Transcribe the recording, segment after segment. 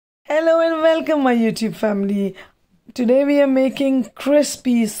Hello and welcome my YouTube family. Today we are making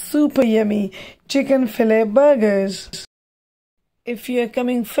crispy, super yummy chicken fillet burgers. If you are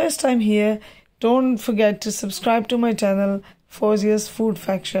coming first time here, don't forget to subscribe to my channel Fauzia's Food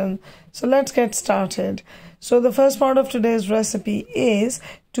Faction. So let's get started. So the first part of today's recipe is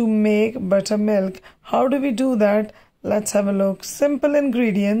to make buttermilk. How do we do that? Let's have a look. Simple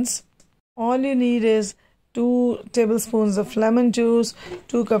ingredients. All you need is 2 tablespoons of lemon juice,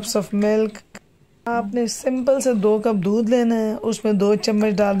 2 cups of milk. आपने simple से 2 cup दूध लेना है, उसमें 2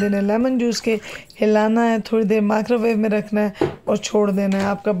 चम्मच डाल देना है लेमन जूस के, हिलाना है, थोड़ी देर माइक्रोवेव में रखना है और छोड़ देना है.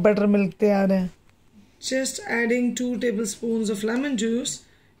 आपका बटर मिल्क तैयार है. Just adding 2 tablespoons of lemon juice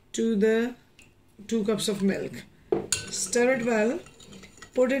to the 2 cups of milk. Stir it well.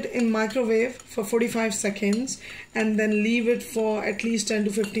 Put it in microwave for 45 seconds and then leave it for at least 10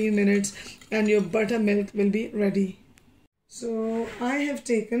 to 15 minutes and your buttermilk will be ready. So I have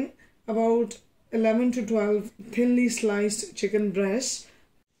taken about 11 to 12 thinly sliced chicken breasts.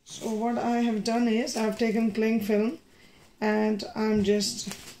 So what I have done is I have taken cling film and I'm just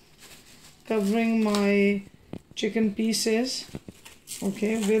covering my chicken pieces,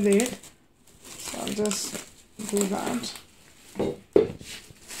 okay, with it. So I'll just do that.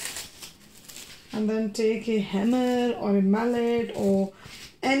 And then take a hammer or a mallet or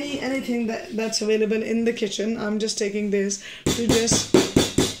anything that's available in the kitchen. I'm just taking this to just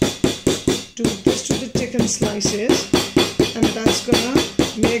do this to the chicken slices, and that's gonna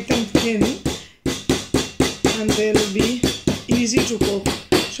make them thin and they'll be easy to cook,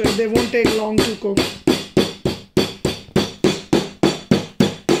 so they won't take long to cook.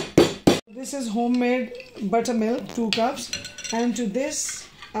 This is homemade buttermilk, 2 cups, and to this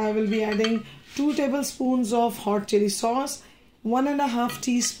I will be adding 2 tablespoons of hot chili sauce, 1.5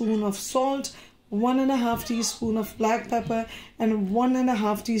 teaspoon of salt, 1.5 teaspoon of black pepper, and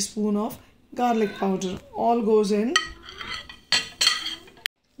 1.5 teaspoon of garlic powder. All goes in.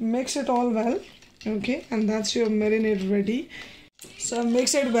 Mix it all well, okay, and that's your marinade ready. So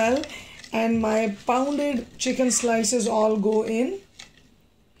mix it well, and my pounded chicken slices all go in.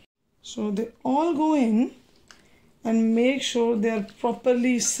 So they all go in. And make sure they are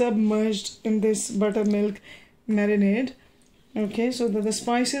properly submerged in this buttermilk marinade, okay, so that the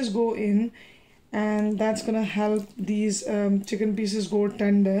spices go in, and that's gonna help these chicken pieces go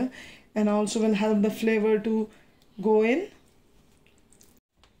tender and also will help the flavor to go in.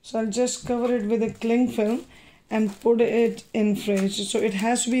 So I'll just cover it with a cling film and put it in fridge. So it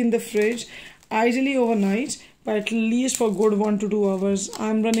has to be in the fridge, ideally overnight, but at least for good 1 to 2 hours.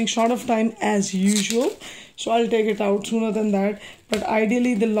 I'm running short of time as usual, so I'll take it out sooner than that, but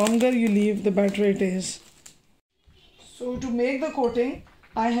ideally the longer you leave, the better it is. So to make the coating,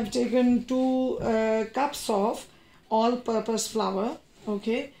 I have taken 2 cups of all-purpose flour,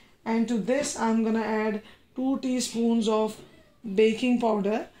 okay, and to this I'm gonna add 2 teaspoons of baking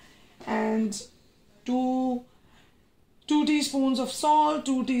powder and 2 teaspoons of salt,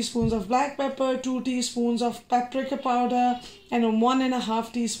 2 teaspoons of black pepper, 2 teaspoons of paprika powder, and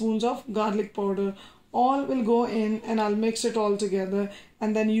 1.5 teaspoons of garlic powder. All will go in, and I'll mix it all together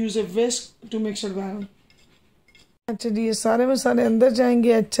and then use a whisk to mix it well. अच्छा जी, ये सारे मसाले अंदर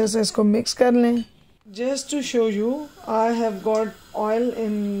जाएंगे, अच्छे से इसको mix कर लें. Just to show you, I have got oil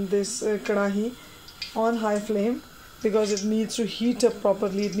in this कढ़ाई on high flame because it needs to heat up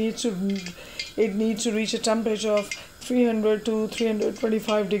properly. It needs to reach a temperature of 300 to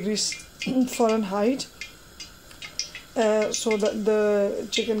 325 degrees Fahrenheit, so that the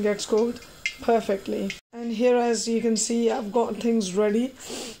chicken gets cooked perfectly. And here, as you can see, I've got things ready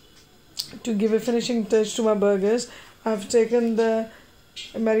to give a finishing touch to my burgers. I've taken the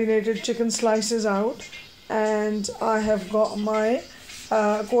marinated chicken slices out, and I have got my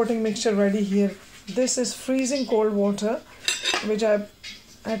coating mixture ready here. This is freezing cold water which I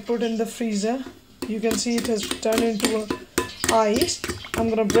put in the freezer. You can see it has turned into ice. I'm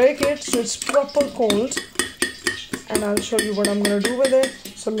gonna break it so it's proper cold, and I'll show you what I'm gonna do with it.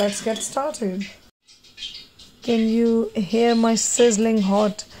 So let's get started. Can you hear my sizzling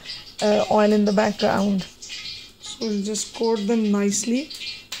hot oil in the background? So we'll just coat them nicely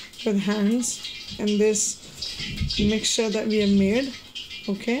with hands in this mixture that we have made,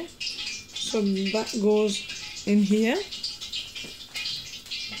 okay, so that goes in here.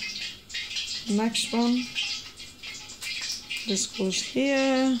 Next one, this goes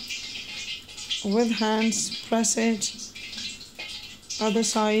here. With hands, press it. Other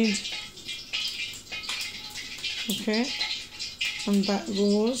side, okay, and that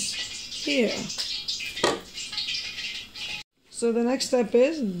goes here. So the next step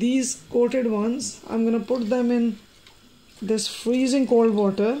is these coated ones, I'm gonna put them in this freezing cold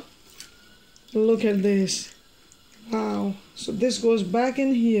water Look at this. Wow. So this goes back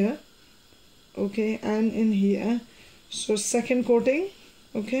in here. Okay, and in here. So second coating.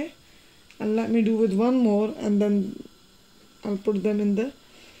 Okay, and let me do with one more, and then I'll put them in the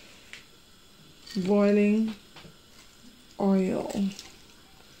boiling oil.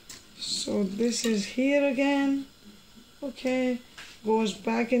 So this is here again. Okay, goes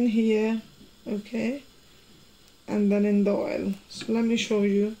back in here. Okay, and then in the oil. So let me show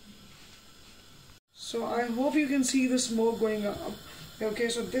you. So I hope you can see the smoke going up. Okay,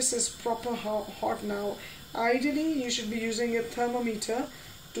 so this is proper hot now. Ideally, you should be using a thermometer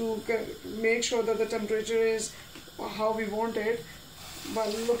to make sure that the temperature is how we want it.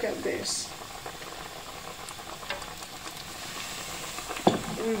 But look at this.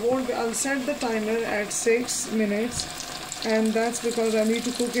 I'll set the timer at 6 minutes, and that's because I need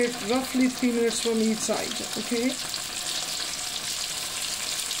to cook it roughly 3 minutes from each side. Okay.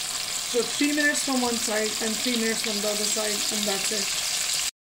 So 3 minutes from one side and 3 minutes from the other side, and that's it.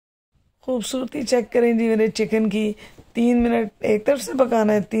 खूबसूरती check करें जी मेरे chicken की। 3 minute एक तरफ से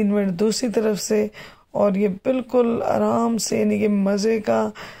पकाना है, 3 minute दूसरी तरफ से, और ये बिल्कुल आराम से, यानी कि मज़े का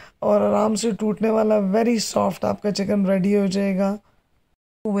और आराम से टूटने वाला वेरी सॉफ्ट आपका चिकन रेडी हो जाएगा।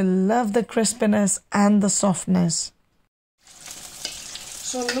 You will love the crispiness and the softness.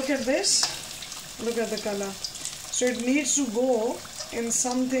 So look at this. Look at the color. So it needs to go in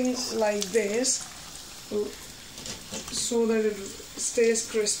something like this so that it stays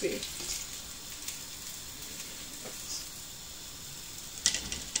crispy.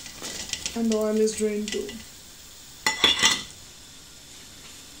 And the oil is drained too.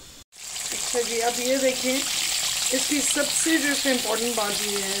 अच्छा जी, अब ये देखें, इसकी सबसे जो इसमें important बात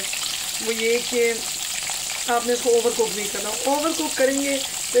ये है वो ये कि आपने इसको ओवर कुक नहीं करना। ओवर कुक करेंगे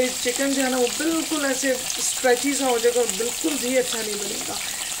तो ये चिकन जो है ना वो बिल्कुल ऐसे स्ट्रेची सा हो जाएगा और बिल्कुल भी अच्छा नहीं बनेगा।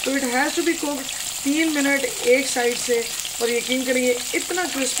 तो it has to be cooked 3 minute एक साइड से, और यकीन करिए इतना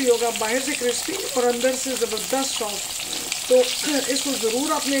क्रिस्पी होगा, बाहर से क्रिस्पी और अंदर से ज़बरदस्त सॉफ्ट। तो इसको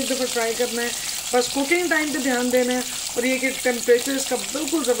ज़रूर आपने एक दफ़ा ट्राई करना है। बस कुकिंग टाइम पे ध्यान देना है, और ये कि टेम्परेचर इसका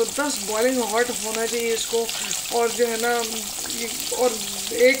बिल्कुल ज़बरदस्त बॉइलिंग हॉट होना चाहिए इसको, और जो है ना और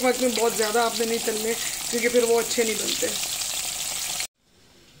एक वक्त में बहुत ज़्यादा आपने नहीं तलने, क्योंकि फिर वो अच्छे नहीं बनते।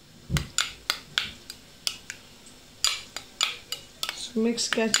 So mix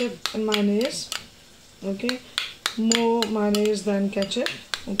ketchup and mayonnaise. Okay, more mayonnaise than ketchup.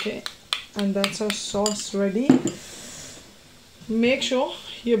 Okay, and that's our sauce ready. Make sure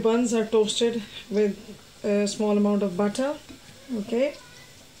your buns are toasted with a small amount of butter. Okay,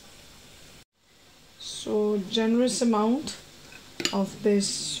 so generous amount of this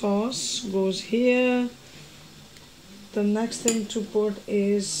sauce goes here. The next thing to put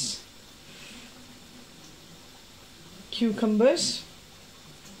is cucumbers,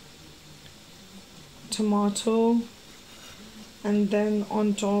 tomato, and then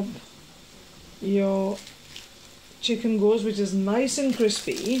on top your chicken goes, which is nice and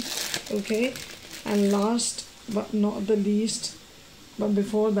crispy. Okay, and last but not the least, but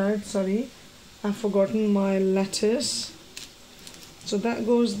before that, sorry, I've forgotten my lettuce. So that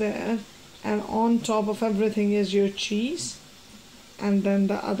goes there, and on top of everything is your cheese, and then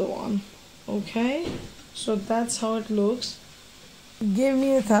the other one. Okay, so that's how it looks. Give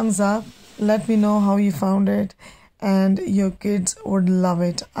me a thumbs up, let me know how you found it, and your kids would love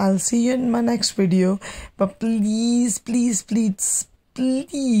it. I'll see you in my next video, but please, please, please,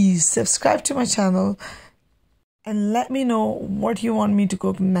 please subscribe to my channel and let me know what you want me to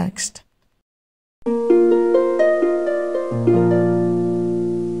cook next.